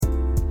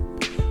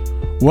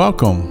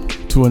Welcome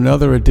to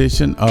another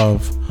edition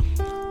of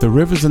the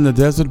Rivers in the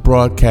Desert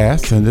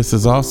broadcast, and this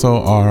is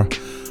also our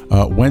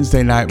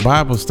Wednesday night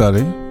Bible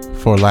study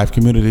for Life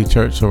Community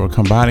Church. So we're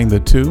combining the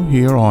two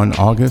here on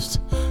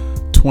August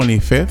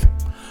 25th.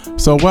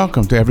 So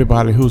welcome to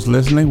everybody who's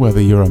listening,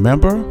 whether you're a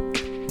member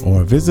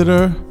or a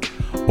visitor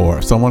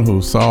or someone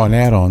who saw an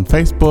ad on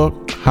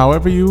Facebook.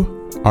 However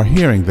you are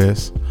hearing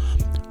this,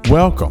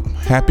 welcome.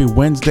 Happy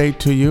Wednesday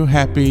to you.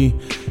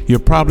 You're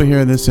probably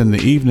hearing this in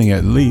the evening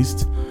at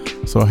least.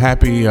 So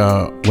happy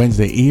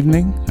Wednesday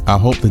evening. I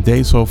hope the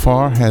day so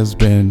far has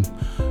been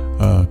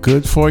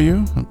good for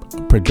you,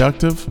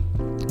 productive,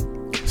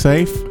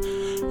 safe,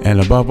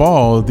 and above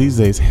all, these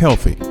days,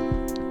 healthy.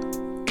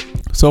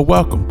 So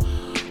welcome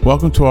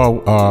to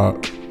our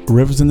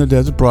Rivers in the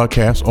Desert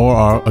broadcast, or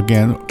our,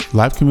 again,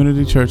 Life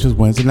Community Church's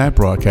Wednesday night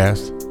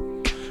broadcast.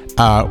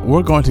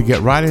 We're going to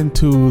get right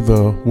into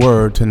the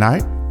Word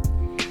tonight,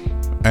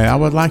 and I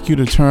would like you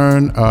to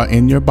turn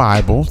in your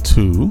Bible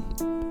to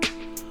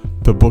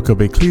the book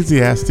of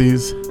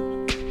Ecclesiastes,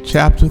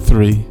 chapter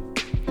 3,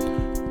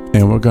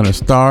 and we're going to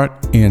start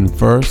in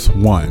verse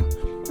 1.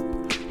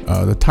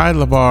 The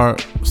title of our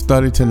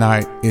study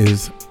tonight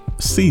is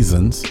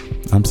Seasons.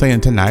 I'm saying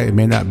tonight, it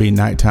may not be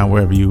nighttime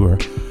wherever you are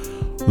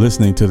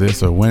listening to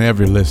this or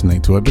whenever you're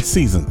listening to it, but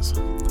seasons.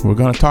 We're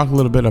going to talk a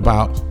little bit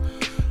about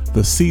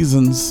the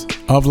seasons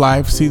of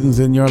life, seasons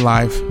in your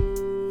life,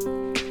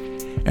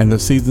 and the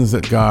seasons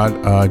that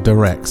God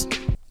directs.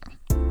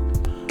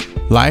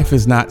 Life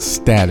is not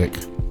static.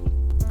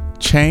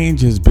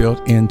 Change is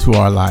built into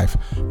our life.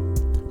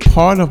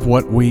 Part of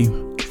what we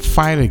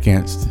fight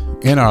against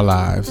in our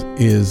lives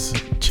is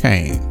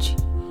change.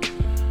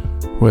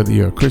 Whether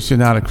you're a Christian,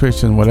 not a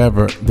Christian,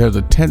 whatever, there's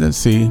a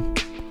tendency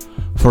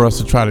for us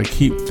to try to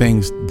keep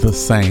things the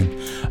same.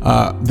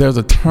 There's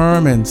a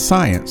term in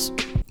science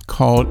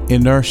called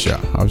inertia.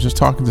 I was just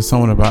talking to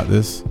someone about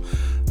this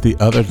the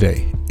other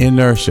day.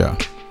 Inertia.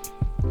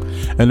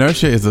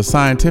 Inertia is a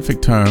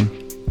scientific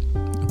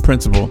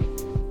principle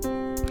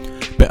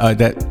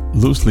that,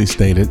 loosely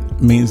stated,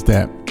 means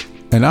that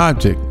an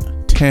object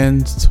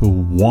tends to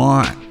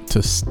want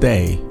to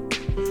stay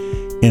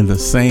in the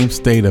same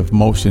state of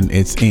motion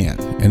it's in.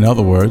 In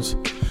other words,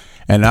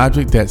 an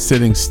object that's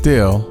sitting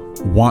still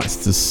wants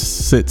to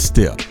sit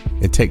still.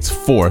 It takes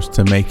force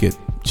to make it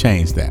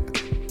change that.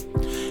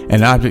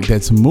 An object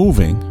that's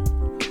moving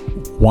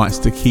wants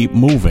to keep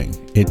moving.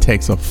 It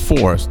takes a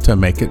force to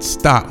make it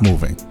stop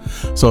moving.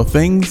 So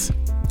things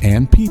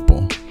and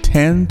people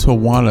tend to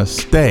want to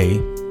stay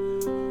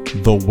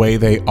the way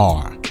they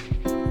are,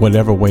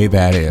 whatever way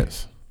that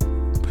is.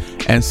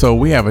 And so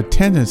we have a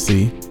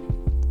tendency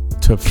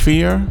to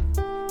fear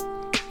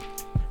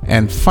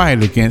and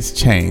fight against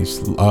change.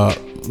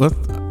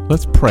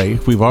 Let's pray.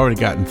 We've already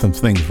gotten some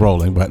things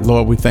rolling, but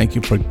Lord, we thank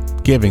you for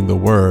giving the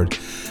word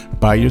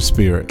by your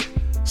Spirit,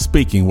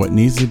 speaking what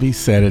needs to be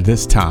said at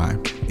this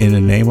time in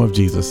the name of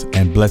Jesus,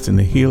 and blessing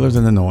the healers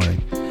and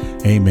anointing.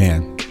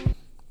 Amen.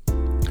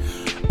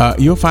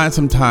 You'll find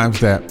sometimes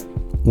that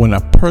when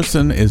a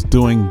person is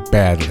doing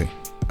badly,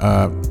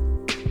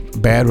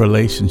 bad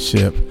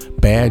relationship,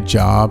 bad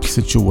job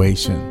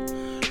situation,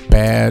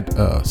 bad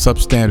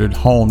substandard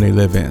home they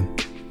live in,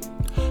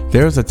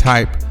 there's a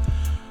type,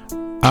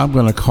 I'm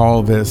going to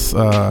call this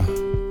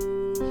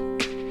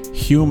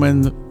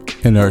human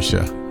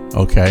inertia,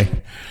 okay?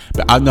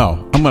 But I'm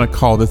going to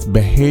call this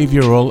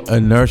behavioral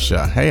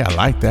inertia. Hey, I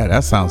like that.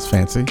 That sounds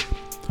fancy.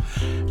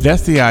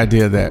 That's the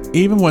idea that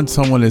even when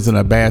someone is in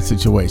a bad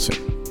situation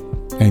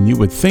and you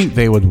would think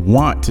they would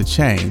want to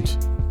change,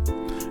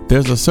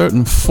 there's a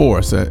certain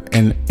force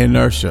and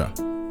inertia,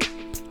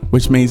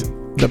 which means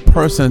the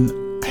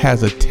person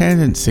has a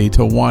tendency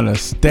to want to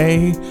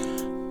stay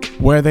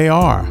where they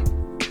are,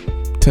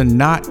 to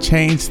not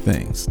change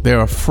things.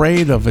 They're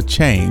afraid of a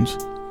change,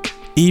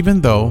 even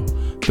though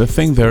the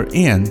thing they're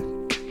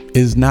in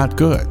is not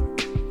good.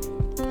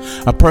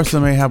 A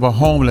person may have a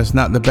home that's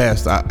not the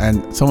best,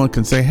 and someone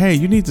can say, hey,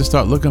 you need to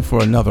start looking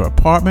for another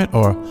apartment,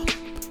 or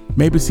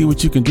maybe see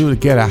what you can do to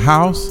get a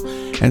house.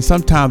 And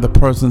sometimes the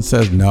person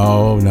says,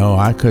 no,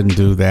 I couldn't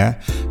do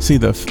that. See,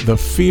 the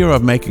fear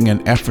of making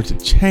an effort to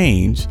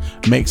change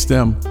makes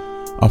them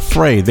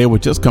afraid. They were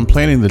just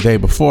complaining the day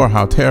before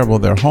how terrible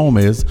their home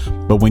is,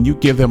 but when you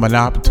give them an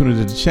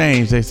opportunity to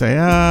change, they say,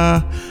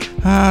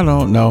 I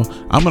don't know.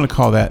 I'm going to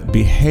call that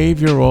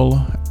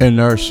behavioral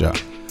inertia.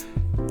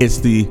 It's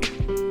the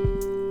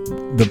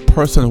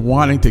person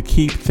wanting to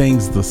keep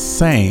things the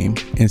same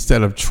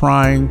instead of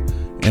trying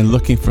and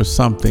looking for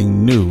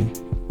something new,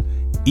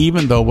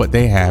 even though what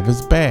they have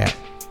is bad.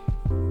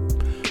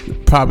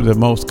 Probably the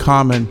most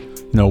common,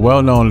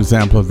 well-known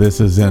example of this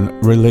is in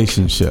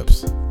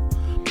relationships.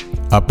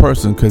 A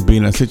person could be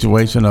in a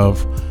situation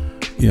of,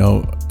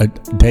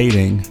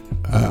 dating.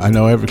 I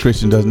know every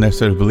Christian doesn't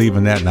necessarily believe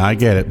in that, and I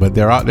get it, but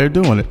they're out there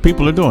doing it.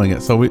 People are doing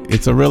it. So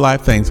it's a real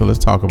life thing. So let's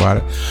talk about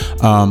it.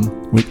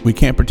 We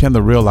can't pretend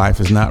the real life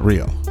is not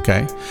real.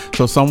 Okay.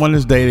 So someone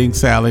is dating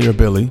Sally or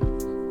Billy,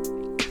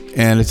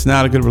 and it's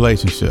not a good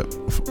relationship.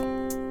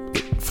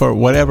 For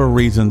whatever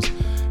reasons,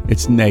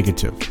 it's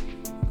negative.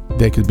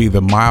 They could be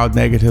the mild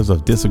negatives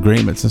of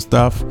disagreements and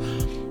stuff,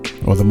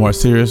 or the more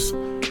serious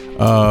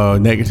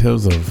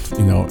negatives of,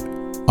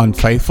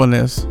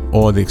 unfaithfulness,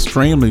 or the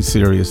extremely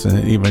serious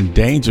and even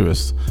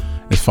dangerous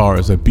as far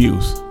as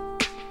abuse.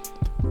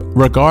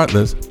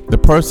 Regardless, the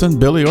person,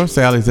 Billy or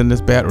Sally, is in this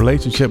bad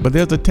relationship, but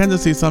there's a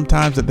tendency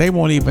sometimes that they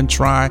won't even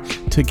try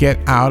to get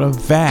out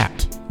of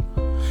that.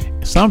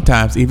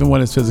 Sometimes even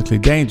when it's physically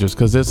dangerous,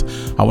 because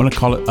I want to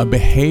call it a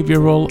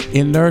behavioral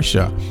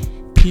inertia.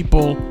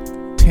 People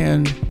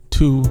tend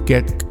to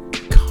get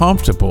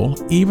comfortable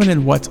even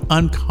in what's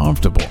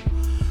uncomfortable.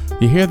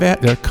 You hear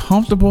that? They're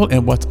comfortable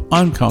in what's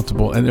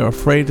uncomfortable, and they're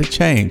afraid to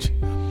change.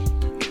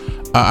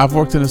 I've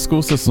worked in the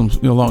school system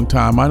a long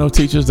time. I know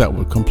teachers that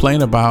would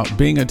complain about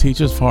being a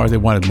teacher as far as they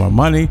wanted more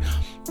money,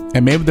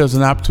 and maybe there's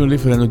an opportunity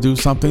for them to do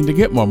something to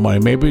get more money,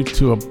 maybe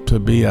to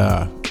be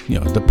a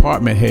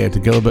department head to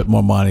get a little bit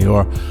more money,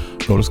 or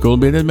go to school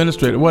and be an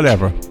administrator,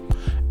 whatever.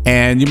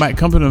 And you might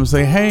come to them and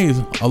say, hey,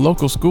 a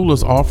local school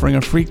is offering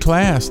a free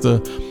class to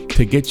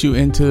get you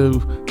into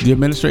the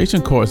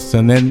administration courses,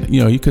 and then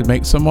you could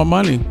make some more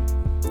money.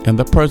 And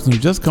the person who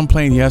just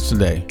complained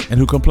yesterday, and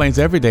who complains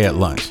every day at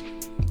lunch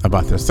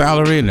about their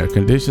salary and their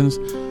conditions,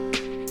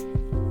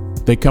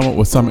 they come up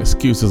with some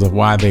excuses of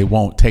why they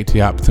won't take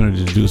the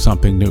opportunity to do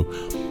something new.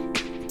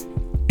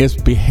 It's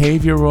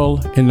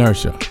behavioral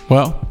inertia.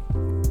 Well,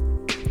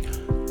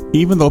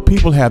 even though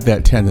people have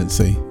that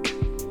tendency,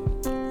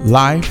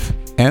 life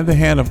and the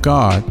hand of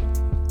God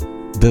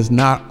does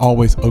not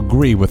always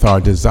agree with our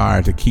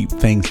desire to keep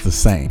things the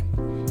same.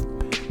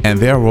 And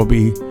there will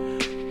be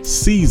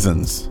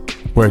seasons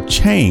where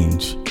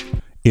change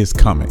is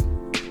coming.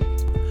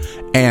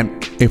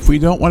 And if we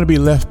don't want to be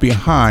left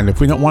behind, if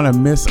we don't want to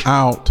miss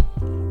out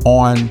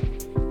on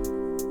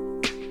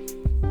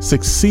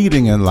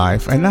succeeding in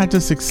life, and not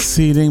just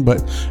succeeding,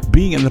 but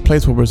being in the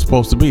place where we're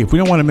supposed to be, if we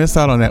don't want to miss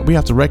out on that, we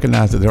have to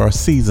recognize that there are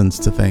seasons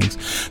to things.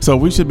 So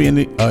we should be in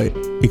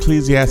the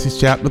Ecclesiastes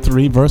chapter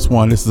 3, verse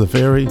 1. This is a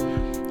very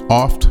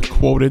oft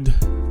quoted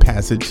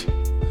passage.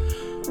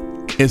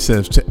 It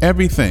says, to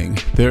everything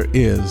there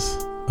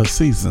is a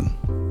season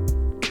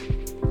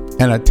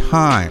and a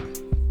time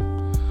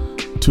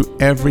to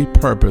every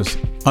purpose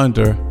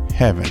under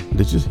heaven.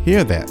 Did you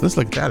hear that? Let's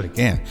look at that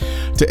again.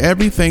 To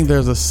everything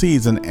there's a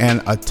season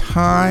and a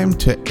time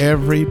to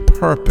every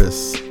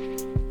purpose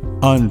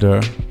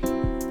under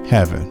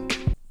heaven.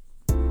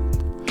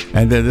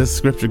 And then this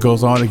scripture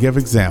goes on to give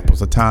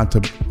examples: a time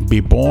to be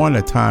born,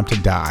 a time to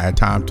die, a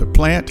time to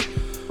plant,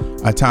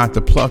 a time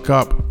to pluck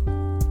up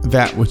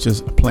that which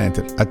is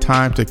planted, a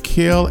time to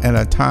kill and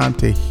a time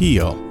to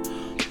heal,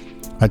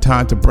 a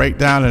time to break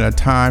down and a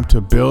time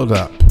to build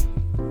up.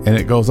 And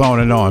it goes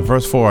on and on.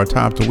 Verse 4, a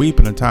time to weep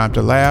and a time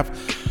to laugh,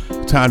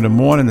 a time to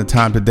mourn and a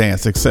time to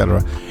dance,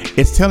 etc.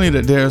 It's telling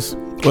you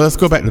that let's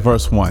go back to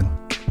verse 1.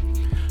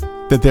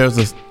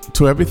 That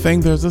to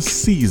everything there's a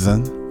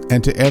season,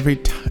 and to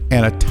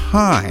and a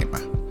time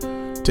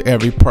to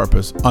every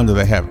purpose under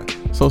the heaven.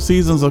 So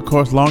seasons, of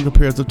course, longer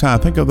periods of time.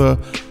 Think of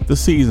the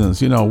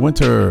seasons,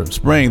 winter,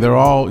 spring, they're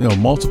all,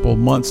 multiple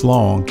months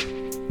long.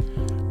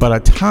 But a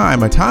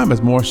time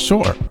is more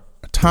short.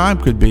 A time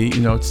could be,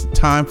 it's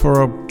time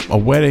for a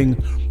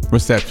wedding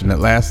reception that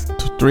lasts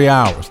 3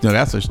 hours.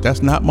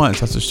 That's not months.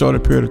 That's a shorter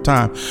period of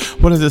time.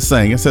 What is it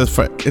saying?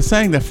 It's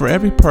saying that for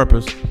every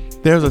purpose,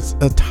 there's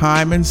a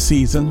time and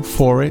season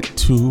for it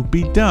to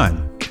be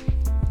done.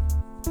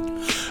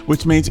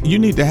 Which means you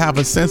need to have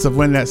a sense of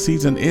when that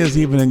season is,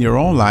 even in your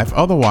own life.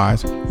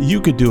 Otherwise, you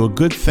could do a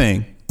good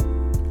thing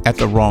at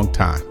the wrong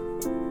time.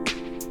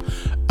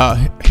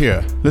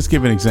 Here, let's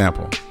give an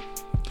example.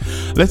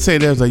 Let's say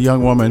there's a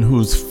young woman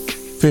who's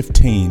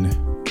 15,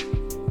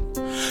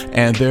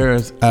 and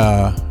there's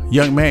a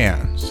young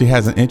man she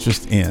has an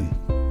interest in,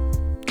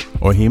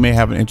 or he may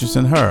have an interest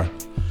in her.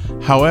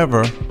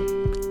 However,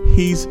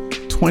 he's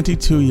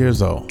 22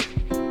 years old,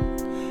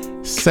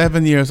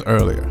 7 years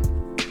earlier.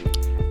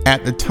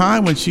 At the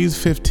time when she's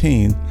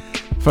 15,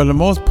 for the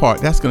most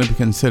part, that's going to be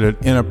considered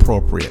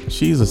inappropriate.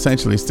 She's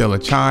essentially still a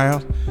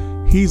child.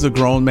 He's a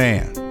grown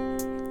man.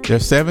 They're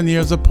 7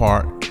 years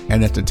apart,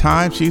 and at the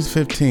time she's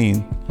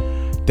 15,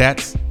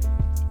 that's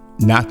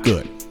not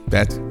good.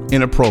 That's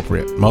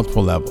inappropriate,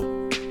 multiple level.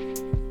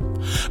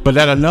 But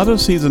at another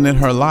season in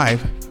her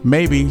life,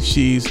 maybe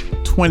she's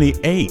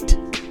 28,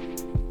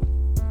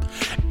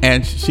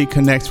 and she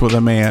connects with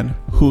a man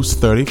who's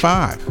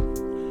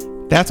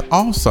 35. That's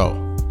also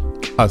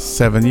a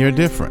 7-year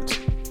difference.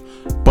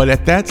 But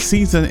at that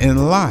season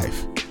in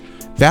life,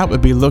 that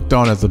would be looked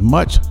on as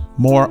much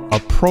more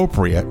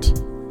appropriate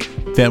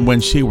than when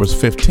she was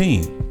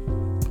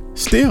 15.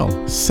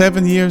 Still,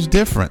 7 years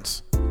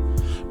difference.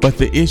 But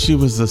the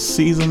issue is the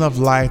season of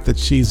life that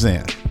she's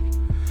in.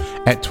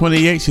 At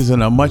 28, she's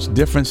in a much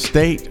different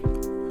state,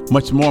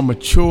 much more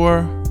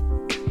mature,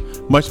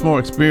 much more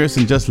experienced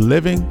in just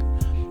living.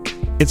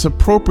 It's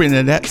appropriate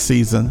in that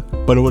season,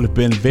 but it would have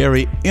been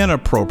very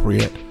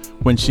inappropriate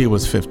when she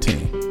was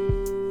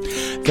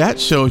 15. That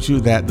shows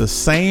you that the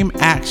same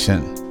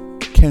action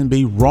can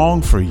be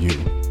wrong for you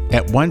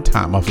at one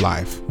time of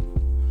life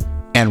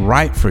and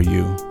right for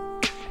you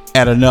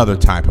at another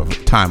time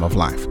of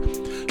life.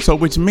 So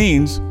which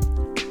means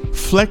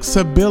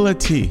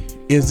flexibility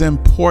is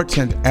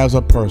important as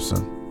a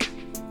person,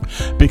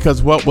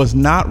 because what was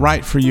not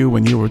right for you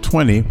when you were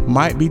 20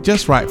 might be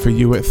just right for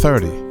you at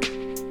 30.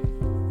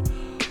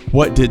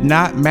 What did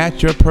not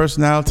match your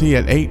personality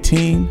at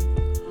 18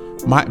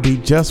 might be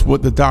just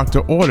what the doctor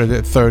ordered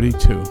at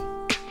 32.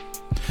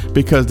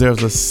 Because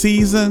there's a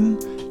season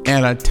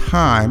and a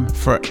time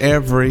for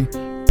every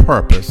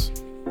purpose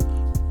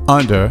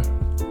under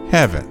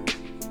heaven.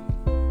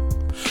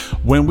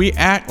 When we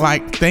act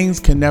like things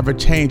can never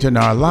change in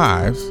our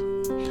lives,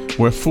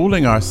 we're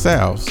fooling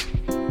ourselves,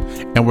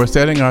 and we're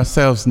setting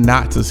ourselves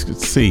not to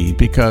succeed,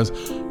 because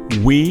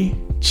we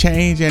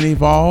change and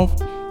evolve.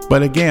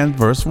 But again,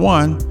 verse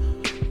 1,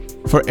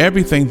 for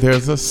everything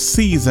there's a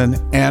season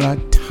and a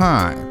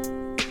time.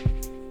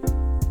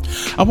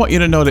 I want you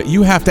to know that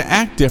you have to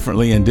act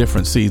differently in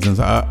different seasons.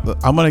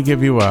 I'm going to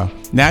give you a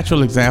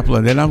natural example,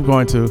 and then I'm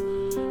going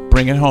to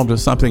bring it home to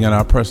something in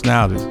our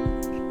personalities.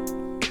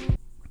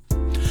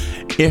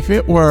 If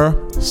it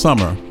were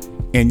summer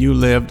and you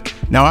lived,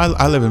 now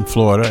I live in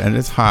Florida and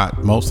it's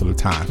hot most of the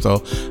time.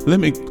 So let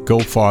me go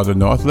farther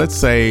north. Let's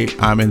say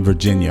I'm in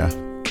Virginia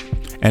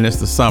and it's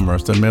the summer.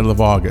 It's the middle of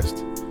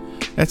August.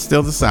 That's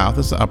still the South.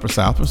 It's the upper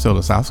South, but still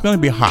the South. It's going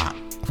to be hot,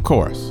 of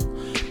course.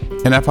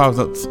 And if I was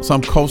at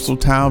some coastal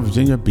town,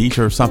 Virginia Beach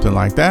or something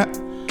like that,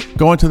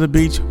 going to the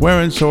beach,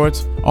 wearing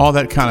shorts, all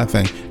that kind of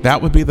thing, that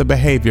would be the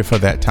behavior for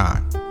that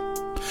time.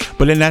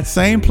 But in that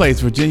same place,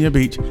 Virginia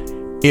Beach,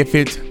 if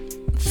it's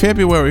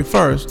February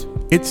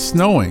 1st, it's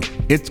snowing,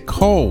 it's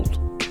cold,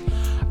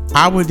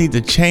 I would need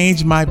to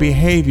change my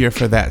behavior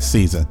for that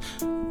season.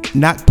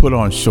 Not put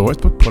on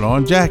shorts, but put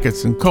on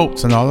jackets and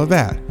coats and all of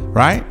that,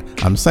 right?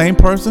 I'm the same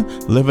person,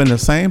 live in the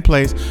same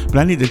place, but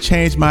I need to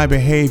change my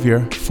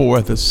behavior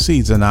for the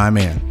season I'm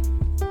in.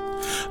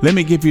 Let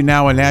me give you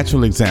now a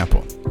natural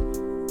example.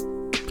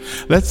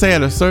 Let's say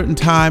at a certain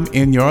time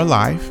in your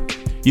life,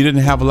 you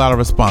didn't have a lot of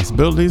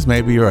responsibilities.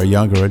 Maybe you're a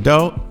younger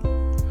adult.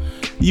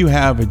 You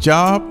have a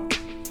job.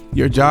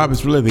 Your job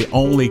is really the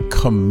only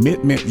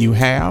commitment you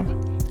have.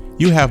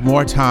 You have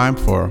more time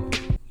for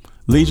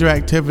leisure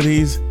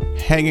activities,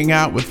 hanging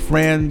out with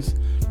friends,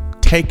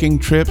 taking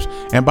trips.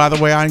 And by the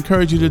way, I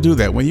encourage you to do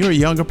that. When you're a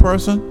younger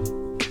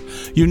person,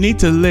 you need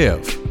to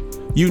live.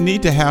 You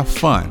need to have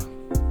fun.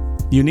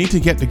 You need to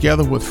get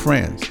together with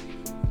friends.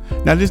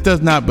 Now, this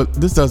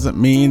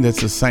doesn't mean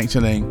this is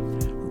sanctioning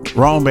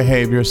wrong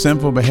behavior,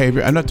 sinful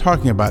behavior. I'm not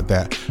talking about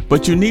that.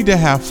 But you need to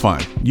have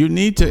fun. You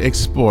need to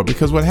explore,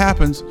 because what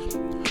happens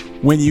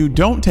when you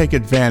don't take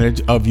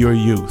advantage of your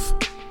youth,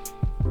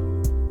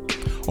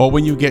 or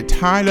when you get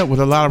tied up with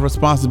a lot of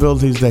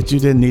responsibilities that you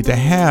didn't need to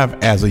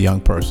have as a young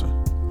person,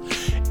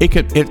 it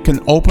can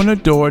open a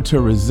door to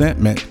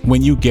resentment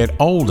when you get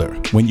older,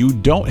 when you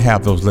don't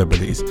have those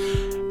liberties.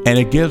 And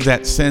it gives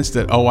that sense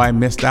that, oh, I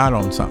missed out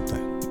on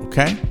something.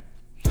 Okay?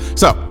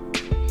 So,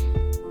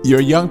 you're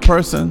a young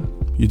person,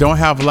 you don't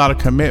have a lot of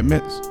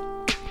commitments,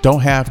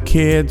 don't have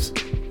kids,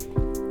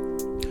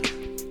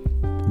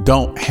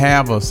 don't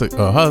have a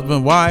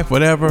husband, wife,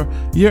 whatever.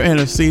 You're in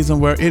a season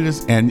where it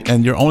is,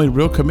 and your only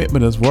real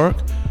commitment is work.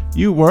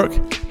 You work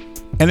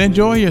and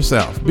enjoy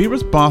yourself. Be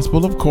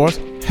responsible, of course.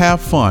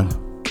 Have fun.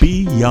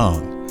 Be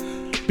young.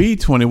 Be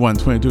 21,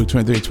 22,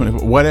 23,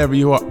 24, whatever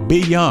you are. Be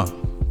young.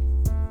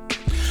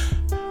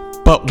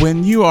 But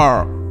when you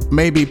are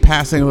maybe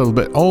passing a little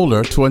bit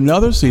older to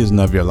another season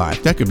of your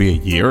life, that could be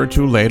a year or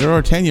two later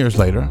or 10 years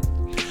later,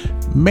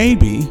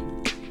 maybe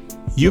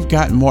you've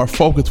gotten more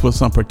focused with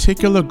some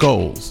particular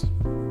goals.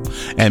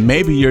 And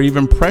maybe you're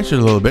even pressured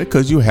a little bit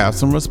because you have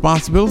some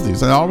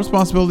responsibilities. And all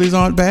responsibilities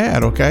aren't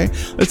bad, okay?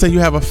 Let's say you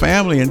have a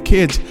family and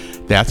kids.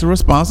 That's a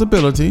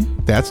responsibility.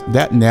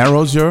 That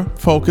narrows your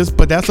focus,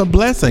 but that's a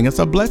blessing. It's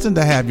a blessing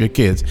to have your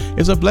kids.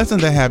 It's a blessing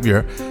to have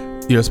your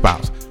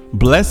spouse.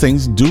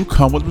 Blessings do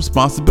come with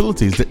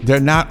responsibilities. They're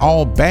not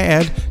all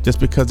bad just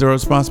because they're a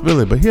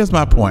responsibility. But here's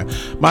my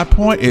point. My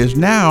point is,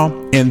 now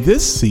in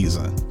this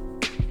season,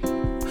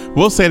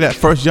 we'll say that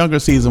first younger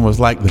season was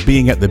like the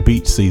being at the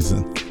beach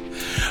season.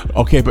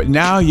 Okay, but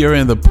now you're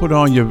in the put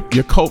on your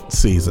coat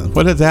season.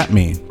 What does that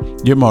mean?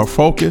 You're more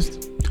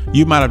focused.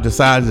 You might have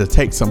decided to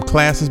take some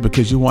classes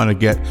because you want to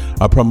get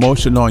a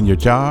promotion on your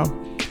job.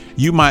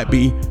 You might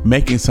be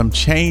making some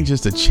changes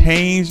to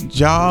change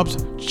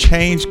jobs,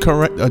 change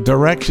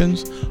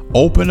directions,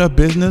 open a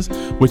business,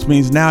 which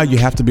means now you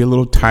have to be a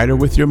little tighter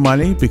with your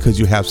money because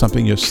you have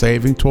something you're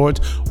saving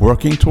towards,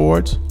 working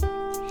towards.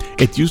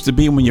 It used to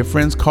be when your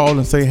friends called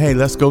and say, hey,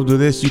 let's go do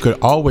this, you could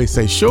always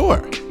say,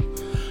 sure.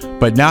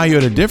 But now you're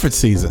at a different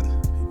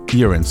season.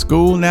 You're in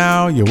school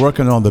now, you're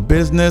working on the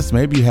business,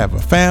 maybe you have a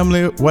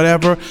family,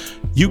 whatever.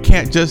 You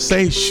can't just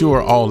say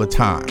sure all the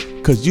time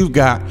because you've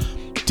got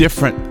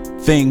different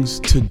things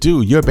to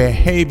do. Your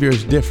behavior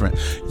is different.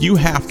 You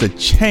have to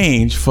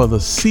change for the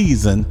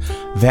season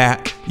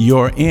that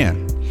you're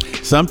in.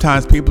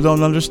 Sometimes people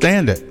don't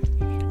understand it.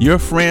 Your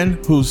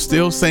friend who's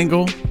still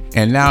single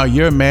and now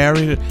you're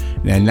married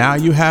and now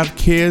you have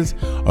kids,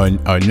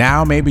 or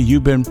now maybe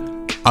you've been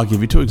I'll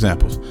give you two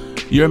examples.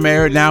 You're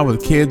married now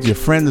with kids. Your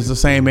friend is the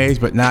same age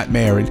but not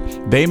married.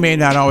 They may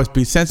not always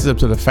be sensitive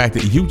to the fact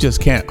that you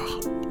just can't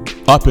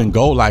up and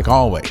go like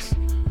always.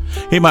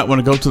 He might want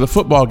to go to the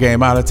football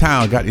game out of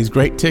town, got these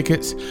great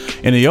tickets.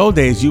 In the old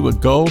days, you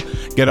would go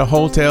get a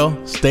hotel,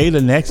 stay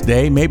the next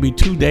day, maybe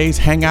 2 days,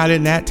 hang out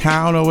in that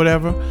town or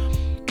whatever.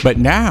 But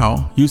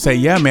now you say,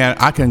 yeah, man,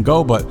 I can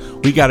go, but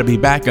we got to be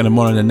back in the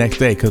morning the next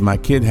day because my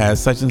kid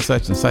has such and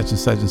such and such and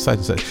such and such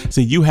and such.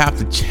 See, you have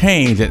to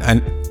change it.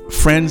 And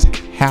friends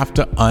have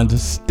to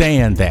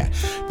understand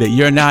that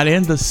you're not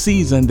in the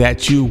season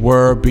that you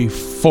were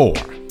before.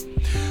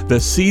 The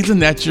season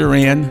that you're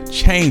in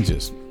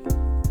changes.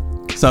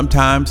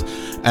 Sometimes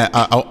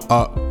I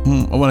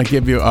want to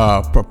give you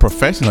a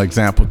professional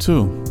example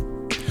too.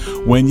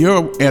 When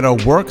you're in a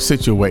work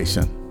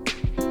situation,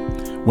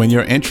 when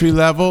you're entry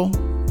level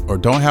or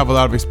don't have a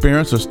lot of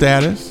experience or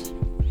status,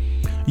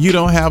 you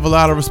don't have a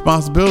lot of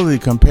responsibility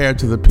compared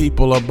to the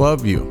people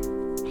above you.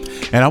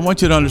 And I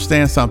want you to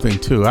understand something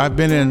too. I've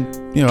been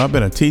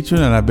a teacher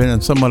and I've been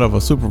in somewhat of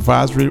a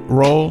supervisory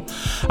role.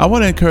 I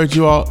want to encourage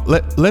you all,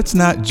 let's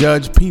not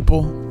judge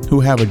people who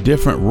have a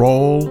different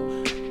role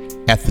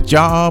at the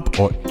job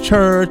or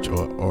church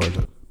or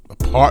the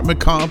apartment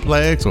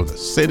complex or the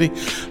city.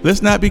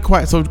 Let's not be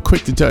quite so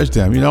quick to judge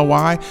them. You know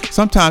why?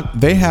 Sometimes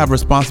they have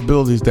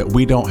responsibilities that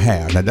we don't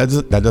have. Now,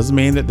 that doesn't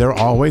mean that they're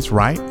always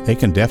right. They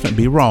can definitely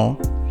be wrong.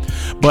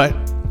 But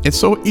it's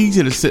so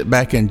easy to sit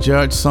back and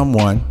judge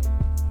someone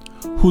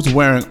who's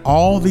wearing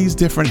all these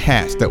different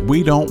hats that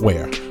we don't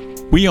wear.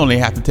 We only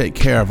have to take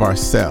care of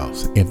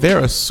ourselves. If they're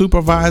a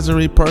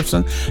supervisory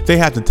person, they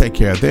have to take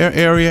care of their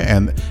area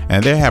and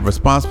they have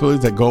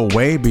responsibilities that go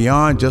way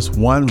beyond just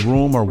one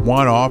room or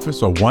one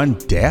office or one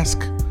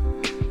desk.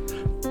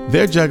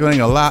 They're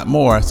juggling a lot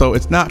more, so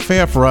it's not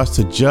fair for us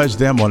to judge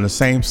them on the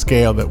same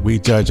scale that we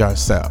judge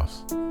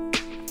ourselves.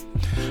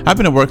 I've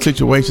been in work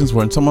situations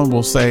where someone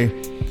will say,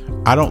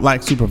 I don't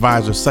like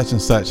supervisor such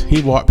and such.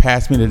 He walked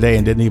past me today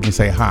and didn't even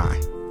say hi.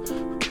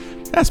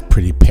 That's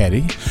pretty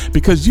petty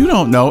because you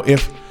don't know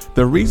if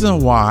the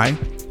reason why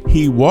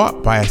he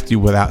walked past you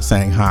without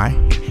saying hi,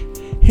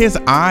 his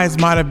eyes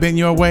might have been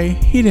your way.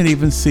 He didn't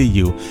even see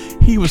you.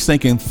 He was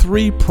thinking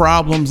 3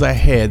 problems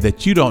ahead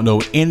that you don't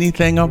know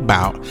anything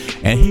about.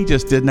 And he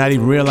just did not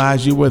even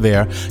realize you were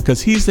there because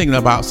he's thinking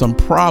about some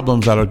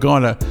problems that are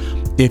going to,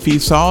 if he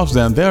solves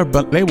them,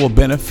 they will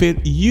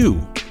benefit you.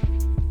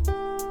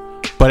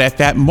 But at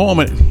that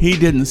moment, he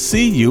didn't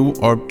see you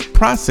or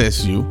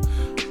process you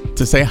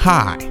to say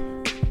hi.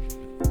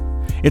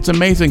 It's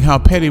amazing how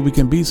petty we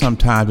can be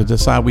sometimes to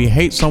decide we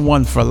hate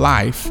someone for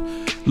life,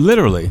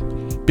 literally,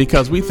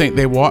 because we think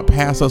they walked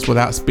past us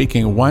without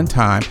speaking one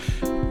time.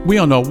 We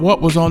don't know what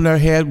was on their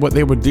head, what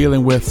they were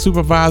dealing with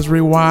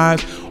supervisory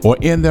wise or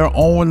in their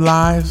own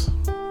lives.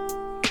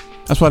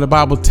 That's why the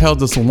Bible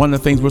tells us one of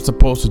the things we're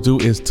supposed to do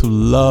is to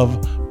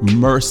love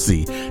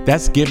mercy.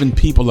 That's giving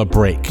people a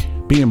break,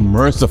 being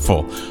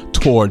merciful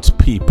towards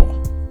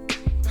people.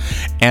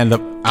 And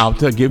I'll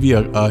give you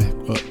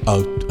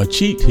a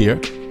cheat here.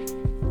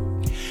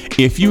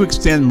 If you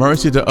extend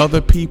mercy to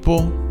other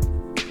people,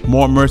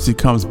 more mercy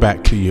comes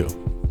back to you.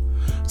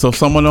 So if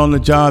someone on the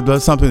job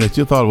does something that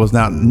you thought was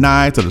not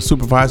nice or the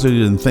supervisor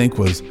you didn't think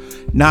was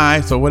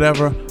nice or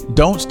whatever,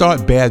 don't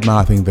start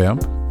bad-mouthing them.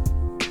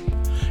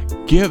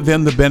 Give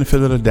them the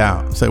benefit of the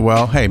doubt. Say,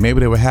 well, hey,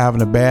 maybe they were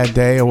having a bad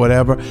day or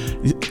whatever.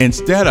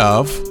 Instead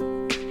of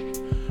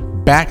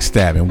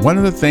backstabbing. One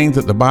of the things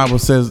that the Bible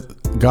says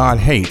God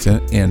hates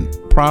in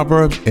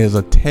Proverbs is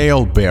a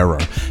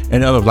talebearer.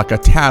 In other words, like a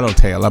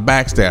tattletale, a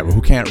backstabber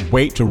who can't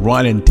wait to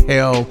run and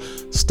tell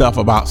stuff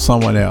about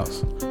someone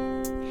else.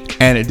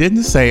 And it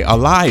didn't say a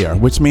liar,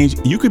 which means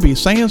you could be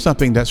saying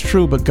something that's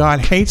true, but God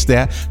hates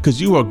that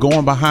because you are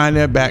going behind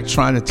their back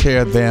trying to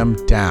tear them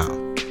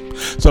down.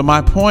 So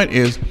my point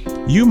is,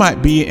 you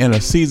might be in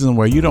a season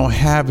where you don't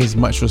have as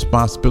much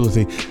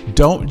responsibility.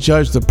 Don't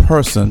judge the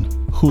person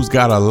who's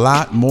got a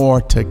lot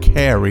more to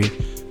carry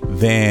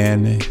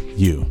than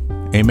you.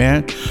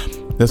 Amen.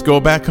 Let's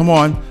go back, come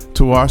on,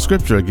 to our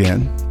scripture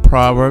again.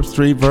 Proverbs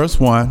 3, verse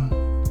 1.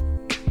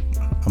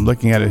 I'm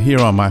looking at it here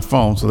on my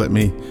phone, so let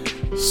me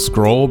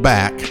scroll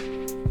back.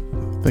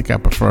 I think I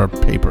prefer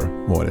paper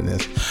more than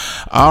this.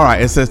 All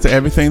right, it says, to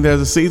everything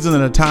there's a season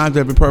and a time to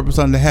every purpose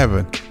under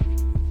heaven.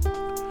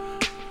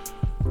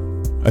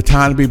 A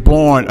time to be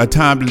born, a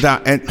time to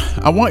die. And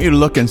I want you to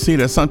look and see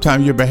that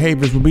sometimes your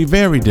behaviors will be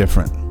very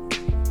different.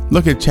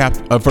 Look at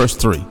verse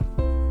 3.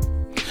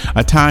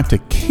 A time to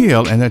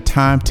kill and a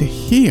time to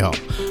heal,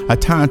 a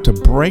time to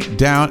break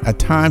down, a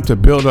time to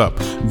build up.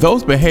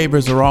 Those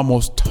behaviors are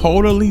almost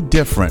totally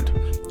different.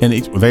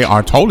 They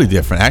are totally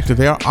different. Actually,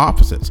 they are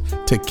opposites.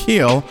 To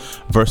kill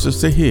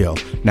versus to heal.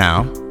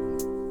 Now,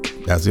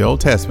 that's the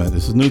Old Testament.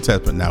 This is New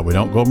Testament. Now, we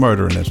don't go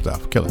murdering and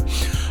stuff, killing.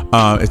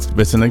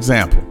 It's an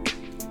example.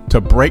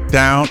 To break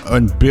down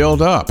and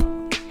build up.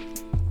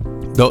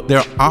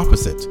 They're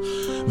opposites.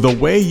 The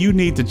way you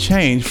need to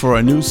change for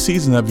a new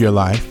season of your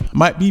life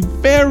might be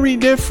very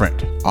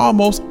different,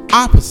 almost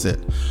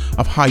opposite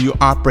of how you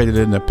operated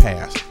in the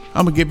past.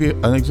 I'm going to give you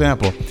an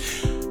example.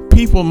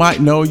 People might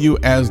know you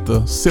as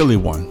the silly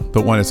one, the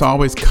one that's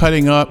always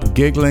cutting up,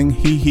 giggling,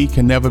 he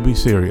can never be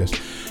serious.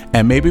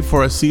 And maybe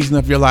for a season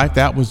of your life,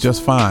 that was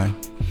just fine.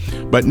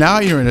 But now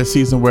you're in a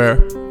season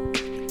where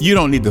you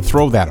don't need to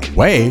throw that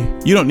away.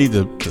 You don't need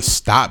to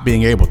stop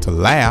being able to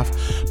laugh,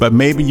 but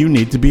maybe you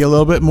need to be a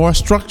little bit more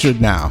structured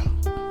now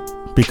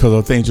because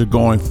of things you're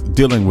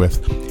dealing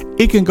with.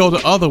 It can go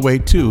the other way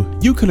too.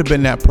 You could have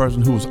been that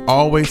person who was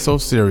always so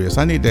serious.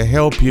 I need to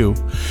help you.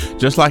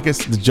 Just like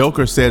the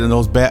Joker said in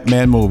those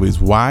Batman movies,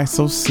 why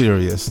so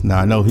serious? Now,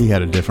 I know he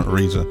had a different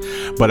reason,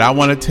 but I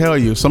want to tell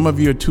you, some of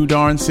you are too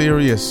darn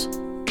serious,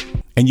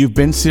 and you've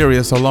been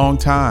serious a long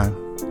time.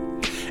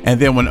 And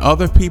then when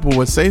other people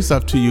would say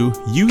stuff to you,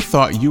 you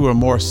thought you were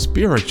more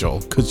spiritual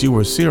because you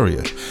were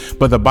serious.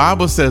 But the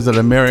Bible says that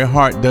a merry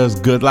heart does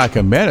good like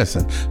a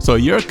medicine. So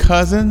your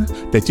cousin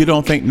that you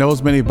don't think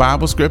knows many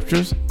Bible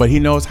scriptures, but he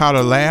knows how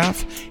to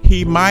laugh,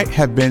 he might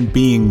have been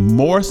being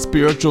more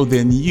spiritual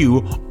than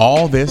you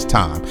all this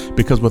time.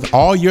 Because with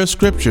all your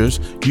scriptures,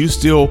 you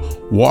still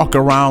walk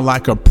around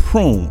like a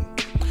prune.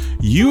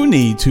 You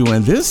need to,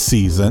 in this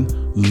season,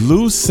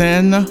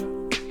 loosen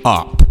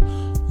up.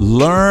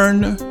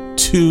 Learn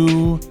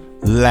to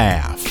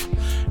laugh.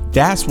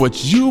 That's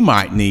what you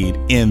might need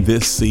in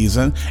this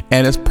season,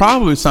 and it's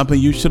probably something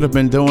you should have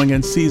been doing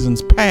in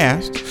seasons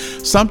past.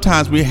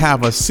 Sometimes we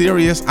have a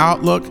serious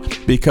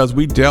outlook because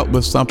we dealt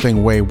with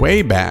something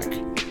way back,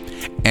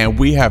 and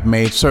we have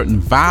made certain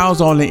vows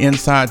on the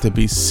inside to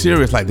be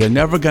serious, like they're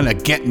never gonna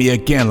get me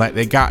again like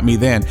they got me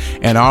then.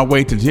 And our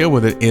way to deal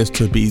with it is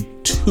to be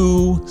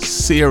too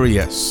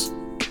serious.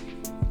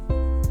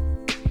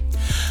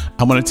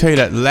 I'm going to tell you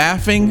that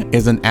laughing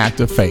is an act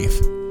of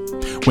faith.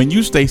 When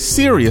you stay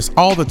serious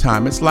all the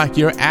time, it's like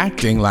you're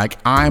acting like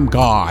I'm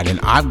God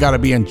and I've got to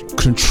be in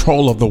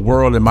control of the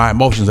world and my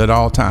emotions at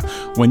all times.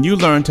 When you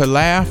learn to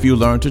laugh, you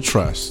learn to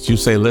trust. You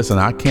say, listen,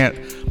 I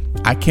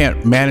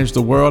can't manage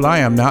the world. I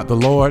am not the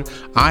Lord.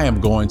 I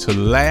am going to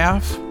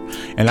laugh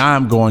and I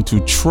am going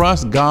to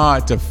trust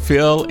God to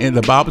fill in.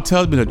 The Bible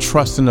tells me to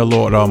trust in the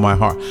Lord all my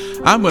heart.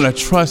 I'm going to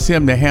trust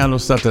him to handle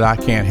stuff that I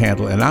can't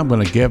handle. And I'm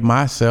going to give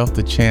myself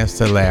the chance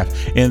to laugh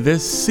in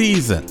this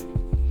season.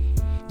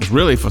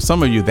 Really, for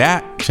some of you,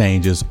 that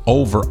change is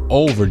overdue.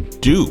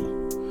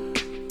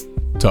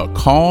 To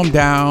calm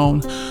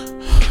down,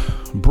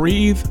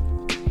 breathe,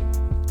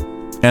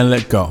 and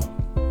let go.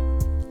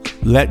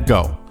 Let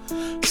go.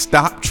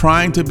 Stop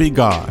trying to be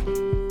God.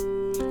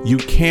 You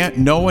can't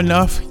know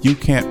enough. You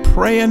can't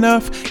pray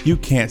enough. You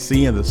can't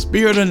see in the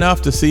spirit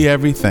enough to see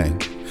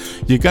everything.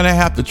 You're going to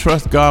have to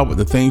trust God with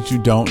the things you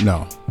don't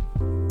know.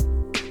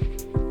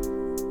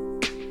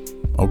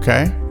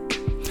 Okay?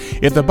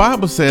 If the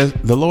Bible says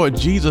the Lord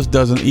Jesus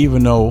doesn't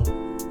even know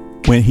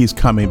when he's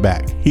coming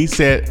back, he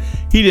said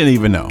he didn't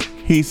even know.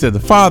 He said the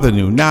Father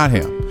knew, not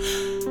him.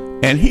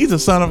 And he's the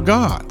Son of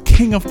God,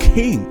 King of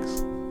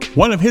Kings.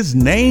 One of his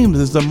names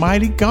is the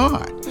mighty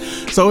God.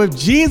 So if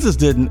Jesus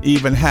didn't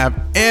even have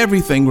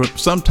everything,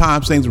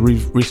 sometimes things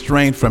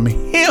restrained from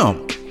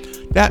him,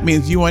 that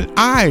means you and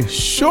I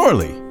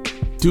surely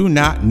do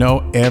not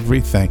know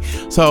everything.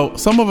 So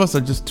some of us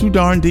are just too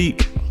darn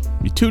deep.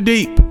 You're too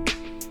deep.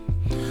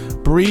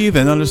 Breathe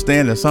and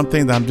understand that some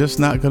things I'm just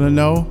not going to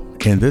know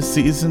in this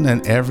season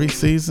and every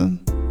season.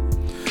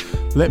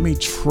 Let me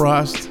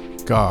trust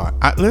God.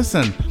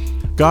 Listen,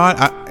 God,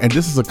 and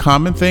this is a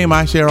common theme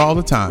I share all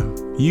the time.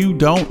 You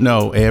don't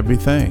know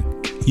everything.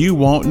 You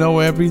won't know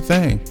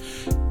everything.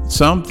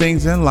 Some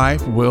things in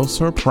life will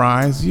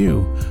surprise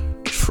you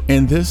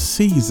in this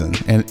season.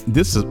 And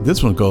this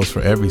one goes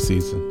for every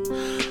season.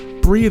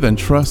 Breathe and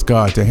trust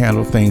God to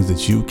handle things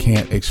that you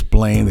can't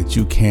explain, that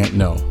you can't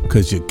know,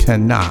 because you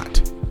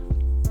cannot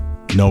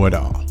know it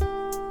all.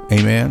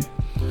 Amen.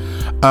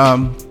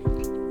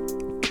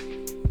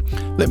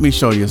 Let me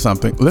show you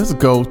something. Let's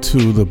go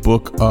to the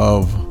book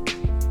of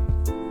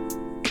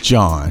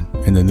John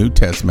in the New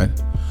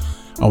Testament.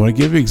 I want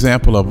to give you an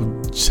example of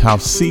how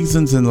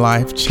seasons in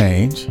life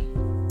change.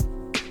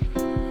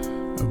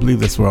 I believe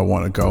that's where I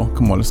want to go.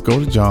 Come on, let's go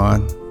to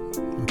John.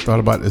 I thought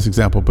about this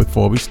example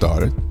before we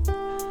started.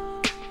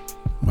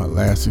 My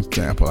last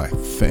example, I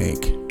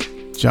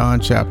think. John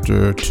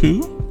chapter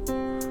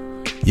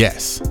 2.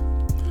 Yes.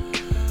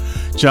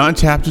 John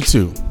chapter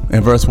 2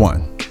 and verse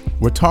 1.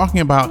 We're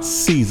talking about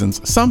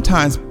seasons.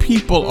 Sometimes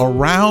people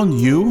around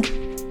you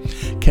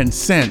can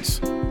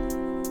sense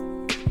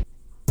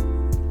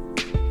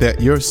that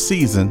your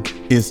season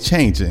is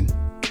changing.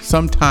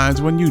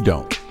 Sometimes when you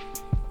don't.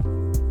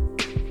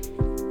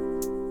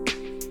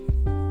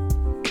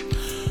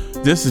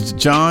 This is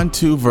John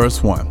 2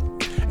 verse 1.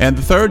 And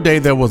the third day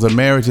there was a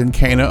marriage in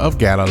Cana of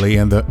Galilee,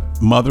 and the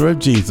mother of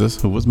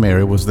Jesus, who was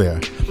Mary, was there.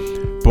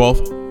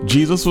 Both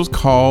Jesus was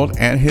called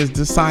and his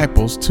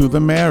disciples to the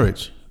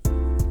marriage.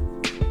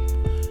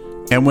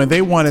 And when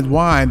they wanted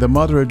wine, the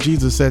mother of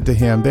Jesus said to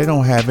him, "They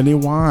don't have any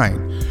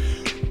wine."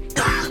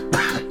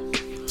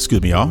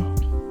 Excuse me, y'all.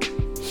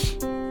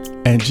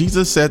 And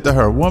Jesus said to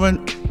her,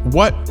 "Woman,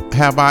 what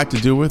have I to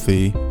do with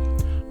thee?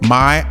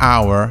 My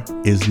hour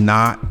is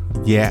not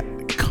yet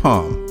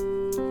come."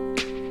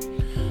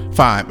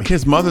 5.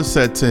 His mother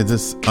said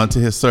unto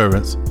his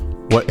servants,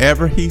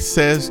 whatever he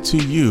says to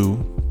you,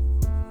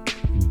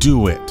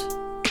 do it.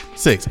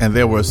 6. And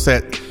there were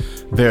set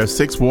there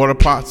 6 water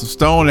pots of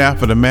stone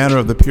after the manner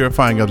of the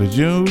purifying of the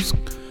Jews,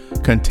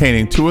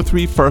 containing 2 or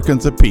 3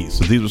 firkins apiece.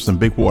 So these were some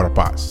big water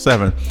pots.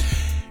 7.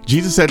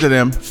 Jesus said to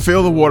them,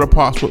 fill the water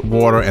pots with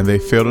water, and they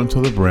filled them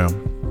to the brim.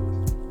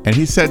 And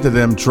he said to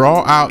them,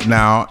 draw out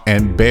now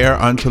and bear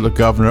unto the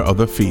governor of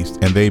the feast,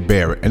 and they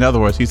bear it. In other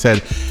words, he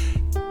said,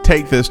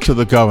 take this to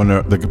the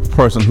governor, the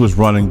person who's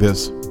running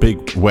this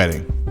big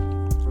wedding.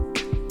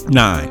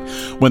 9.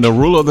 When the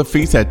ruler of the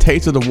feast had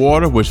tasted the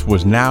water, which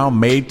was now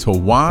made to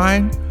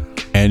wine,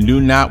 and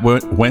knew not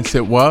whence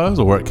it was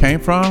or where it came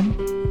from,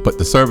 but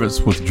the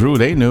servants withdrew,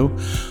 they knew,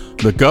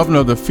 the governor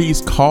of the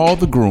feast called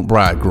the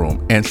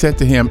bridegroom and said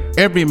to him,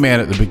 every man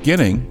at the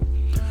beginning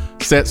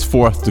sets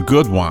forth the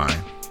good wine,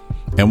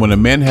 and when the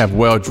men have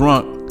well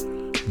drunk,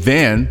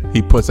 then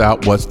he puts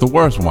out what's the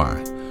worst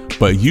wine.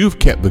 But you've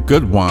kept the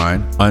good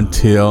wine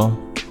until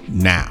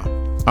now.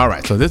 All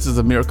right, so this is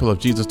a miracle of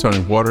Jesus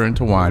turning water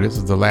into wine. This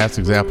is the last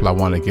example I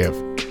want to give.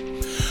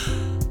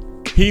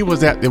 He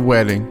was at the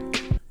wedding.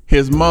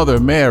 His mother,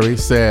 Mary,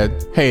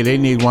 said, hey, they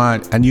need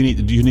wine, and you need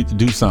to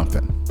do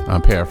something.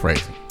 I'm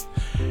paraphrasing.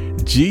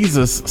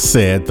 Jesus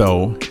said,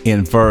 though,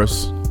 in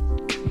verse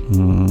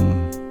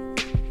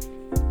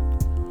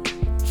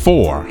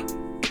 4,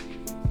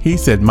 he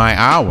said, my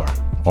hour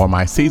or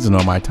my season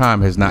or my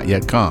time has not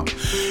yet come.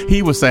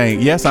 He was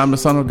saying, yes, I'm the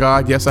Son of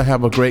God. Yes, I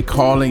have a great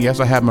calling.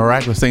 Yes, I have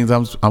miraculous things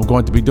I'm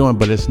going to be doing,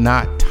 but it's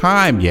not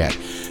time yet.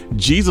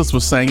 Jesus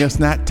was saying, it's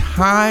not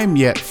time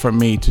yet for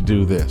me to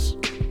do this.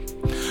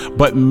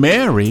 But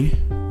Mary,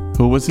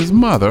 who was his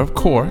mother, of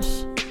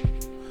course,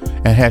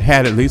 and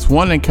had at least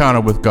one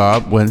encounter with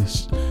God when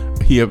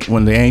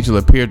the angel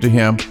appeared to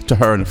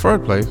her in the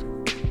first place,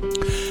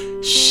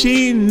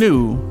 she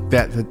knew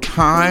that the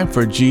time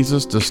for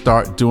Jesus to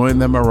start doing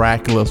the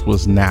miraculous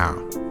was now.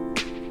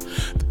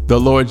 The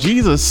Lord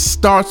Jesus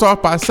starts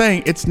off by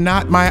saying, it's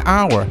not my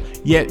hour.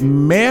 Yet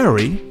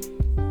Mary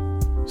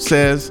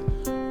says,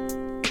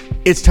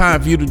 it's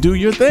time for you to do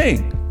your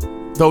thing.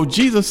 Though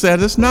Jesus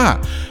said it's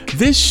not.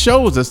 This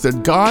shows us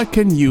that God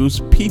can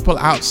use people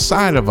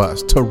outside of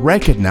us to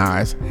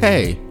recognize,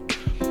 hey,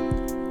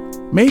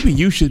 maybe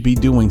you should be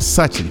doing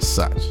such and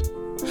such.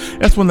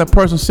 That's when the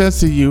person says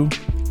to you,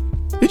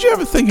 did you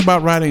ever think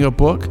about writing a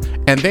book?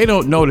 And they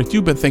don't know that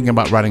you've been thinking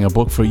about writing a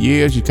book for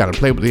years. You kind of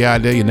played with the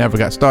idea. You never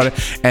got started.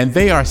 And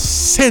they are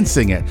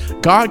sensing it.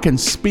 God can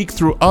speak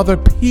through other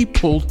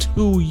people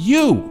to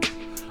you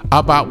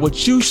about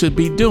what you should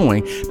be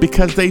doing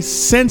because they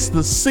sense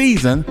the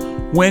season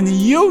when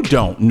you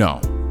don't know.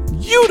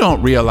 You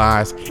don't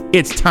realize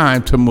it's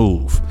time to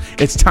move.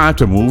 It's time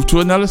to move to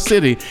another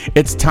city.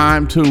 It's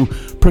time to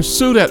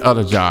pursue that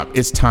other job.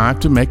 It's time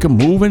to make a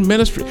move in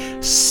ministry,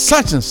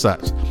 such and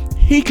such.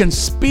 He can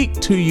speak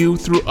to you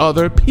through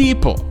other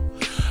people.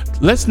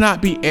 Let's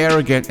not be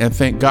arrogant and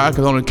think God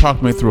can only talk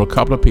to me through a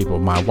couple of people.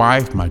 My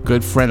wife, my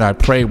good friend I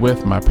pray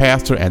with, my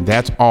pastor, and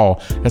that's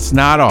all. That's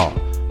not all.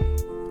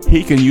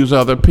 He can use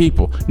other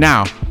people.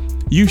 Now,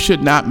 you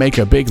should not make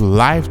a big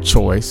life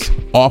choice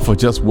off of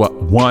just what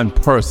one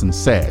person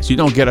says. You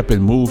don't get up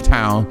and move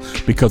town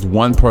because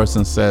one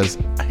person says,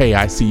 hey,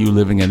 I see you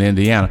living in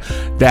Indiana.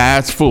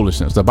 That's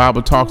foolishness. The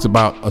Bible talks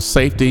about a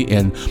safety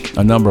in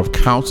a number of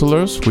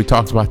counselors. We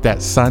talked about that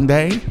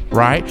Sunday,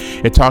 right?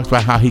 It talks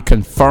about how he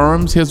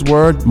confirms his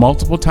word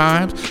multiple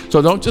times.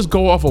 So don't just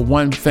go off of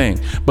one thing.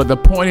 But the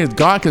point is,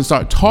 God can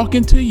start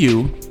talking to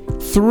you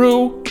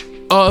through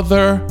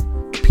other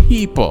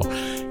people.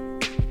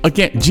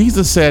 Again,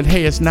 Jesus said,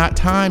 hey, it's not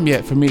time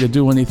yet for me to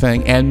do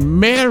anything. And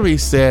Mary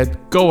said,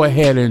 go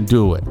ahead and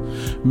do it.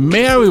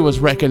 Mary was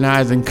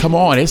recognizing, come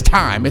on, it's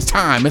time, it's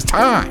time, it's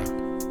time.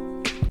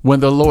 When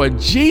the Lord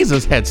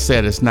Jesus had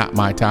said, it's not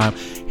my time,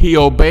 he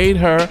obeyed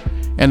her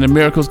and the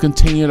miracles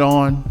continued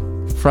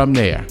on from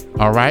there.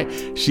 All right.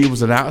 She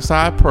was an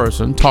outside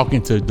person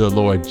talking to the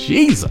Lord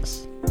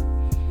Jesus.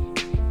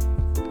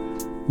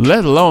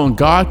 Let alone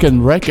God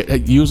can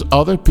use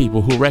other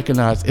people who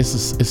recognize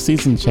it's a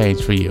season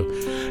change for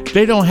you.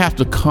 They don't have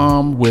to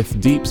come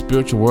with deep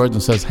spiritual words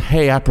and says,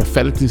 hey, I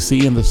prophetically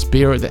see in the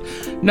spirit that.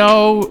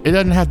 No, it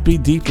doesn't have to be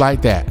deep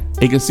like that.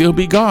 It can still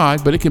be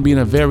God, but it can be in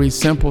a very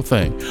simple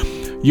thing.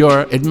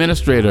 Your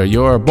administrator,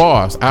 your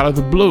boss out of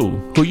the blue,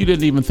 who you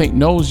didn't even think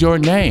knows your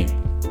name,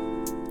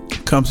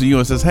 comes to you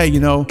and says, hey,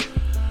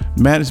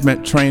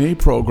 management trainee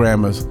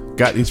programmers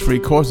got these free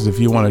courses if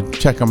you want to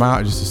check them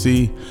out just to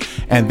see.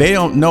 And they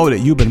don't know that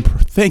you've been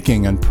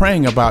thinking and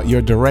praying about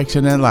your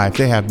direction in life.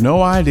 They have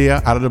no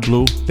idea. Out of the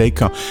blue, they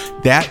come.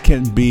 That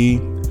can be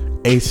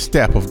a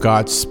step of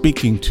God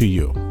speaking to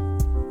you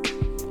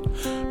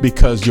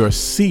because your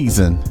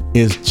season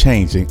is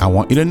changing. I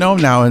want you to know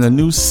now in a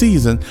new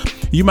season,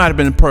 you might have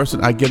been a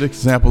person, I get an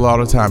example all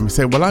the time. You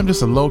say, well, I'm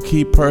just a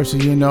low-key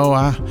person,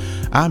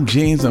 I'm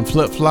jeans and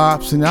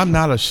flip-flops, and I'm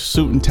not a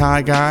suit and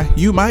tie guy.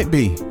 You might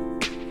be.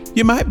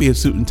 You might be a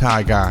suit and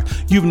tie guy.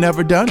 You've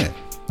never done it.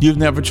 You've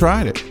never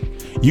tried it.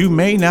 You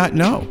may not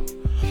know.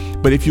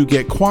 But if you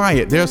get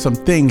quiet, there are some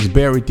things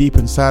buried deep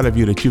inside of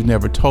you that you've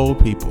never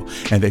told people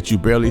and that you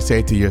barely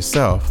say to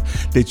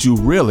yourself that you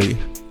really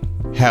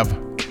have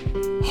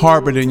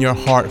harbored in your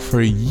heart for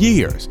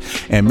years.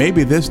 And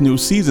maybe this new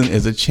season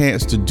is a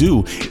chance to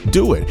do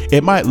it.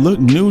 It might look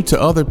new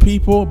to other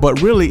people, but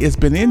really it's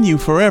been in you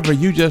forever.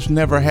 You just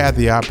never had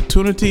the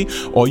opportunity,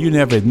 or you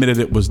never admitted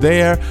it was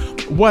there.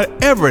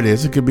 Whatever it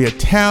is, it could be a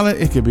talent,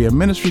 it could be a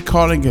ministry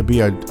calling, it could be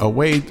a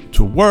way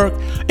to work,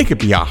 it could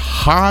be a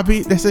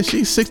hobby. They say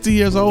she's 60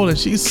 years old and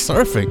she's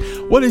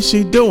surfing. What is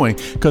she doing?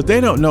 Because they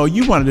don't know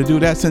you wanted to do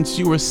that since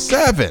you were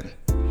 7.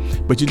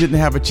 But you didn't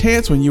have a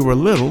chance when you were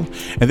little.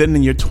 And then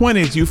in your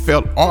 20s, you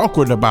felt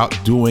awkward about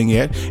doing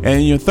it. And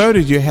in your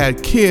 30s, you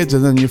had kids.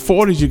 And then in your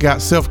 40s, you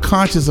got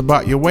self-conscious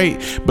about your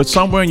weight. But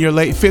somewhere in your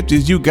late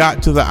 50s, you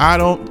got to the I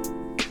don't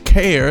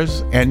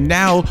cares. And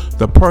now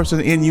the person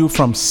in you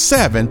from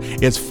 7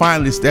 is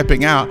finally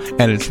stepping out.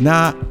 And it's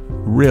not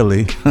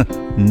really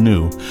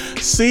new.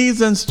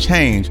 Seasons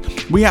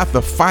change. We have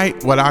to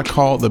fight what I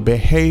call the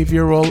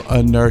behavioral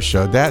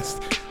inertia. That's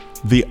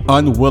the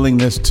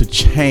unwillingness to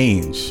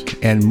change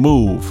and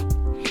move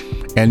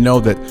and know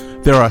that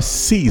there are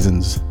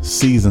seasons.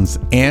 Seasons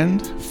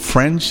end,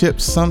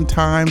 friendships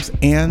sometimes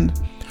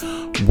end,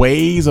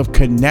 ways of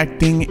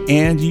connecting.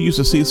 And you used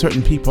to see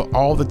certain people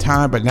all the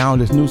time, but now in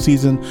this new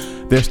season,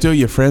 they're still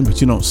your friend, but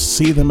you don't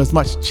see them as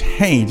much.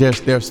 Change.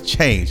 There's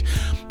change.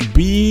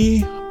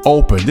 Be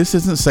open. This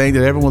isn't saying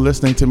that everyone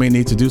listening to me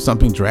needs to do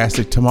something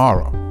drastic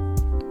tomorrow,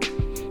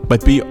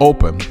 but be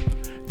open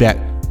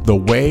that the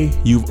way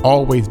you've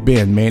always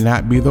been may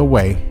not be the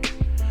way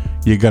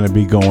you're going to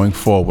be going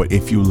forward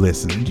if you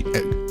listen.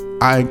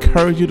 I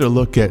encourage you to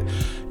look at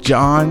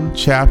John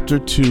chapter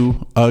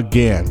 2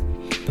 again,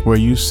 where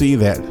you see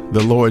that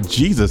the Lord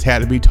Jesus had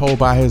to be told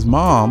by his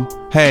mom,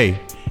 hey,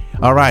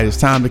 all right, it's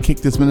time to kick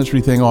this ministry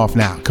thing off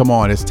now. Come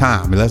on, it's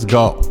time. Let's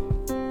go.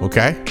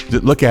 Okay?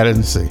 Just look at it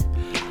and see.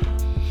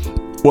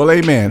 Well,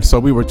 amen. So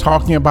we were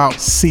talking about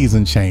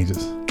season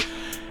changes.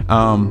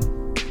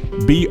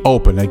 Be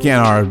open. Again,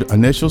 our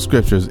initial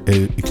scriptures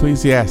is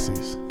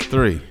Ecclesiastes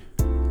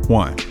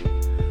 3:1.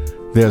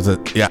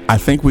 I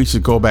think we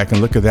should go back and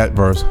look at that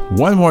verse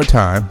one more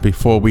time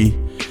before we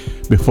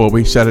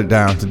shut it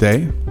down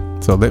today.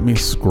 So let me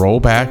scroll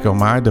back on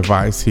my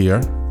device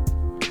here.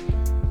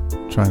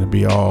 Trying to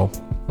be all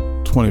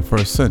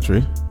 21st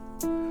century.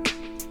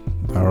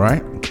 All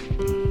right.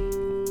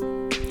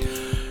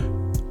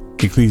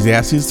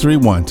 Ecclesiastes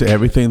 3:1. To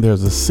everything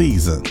there's a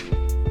season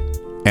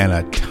and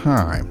a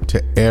time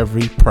to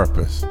every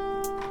purpose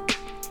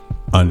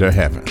under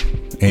heaven.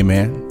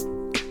 Amen.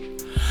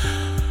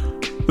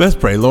 Let's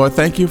pray. Lord,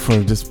 thank you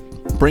for just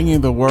bringing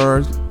the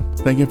word.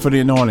 Thank you for the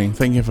anointing.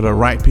 Thank you for the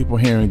right people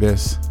hearing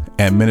this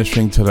and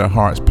ministering to their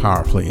hearts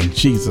powerfully. In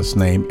Jesus'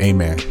 name,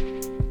 amen.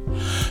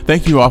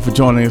 Thank you all for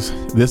joining us.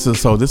 This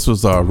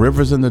was our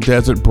Rivers in the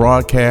Desert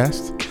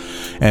broadcast.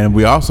 And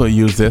we also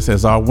use this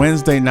as our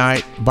Wednesday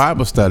night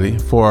Bible study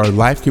for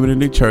Life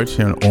Community Church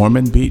here in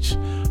Ormond Beach,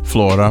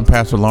 Florida. I'm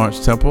Pastor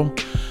Lawrence Temple,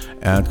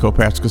 and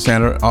co-pastor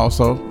Cassandra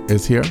also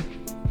is here.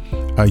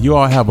 You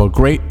all have a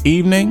great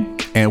evening,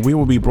 and we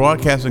will be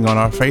broadcasting on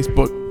our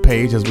Facebook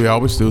page as we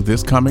always do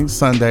this coming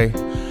Sunday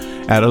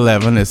at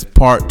 11. It's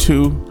part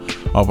 2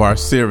 of our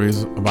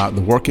series about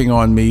the Working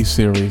on Me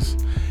series,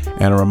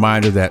 and a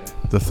reminder that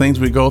the things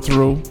we go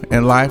through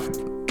in life,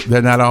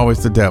 they're not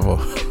always the devil.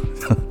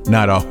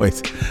 Not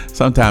always.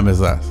 Sometimes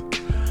it's us.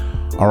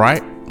 All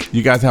right.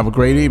 You guys have a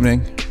great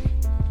evening.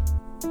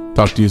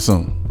 Talk to you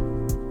soon.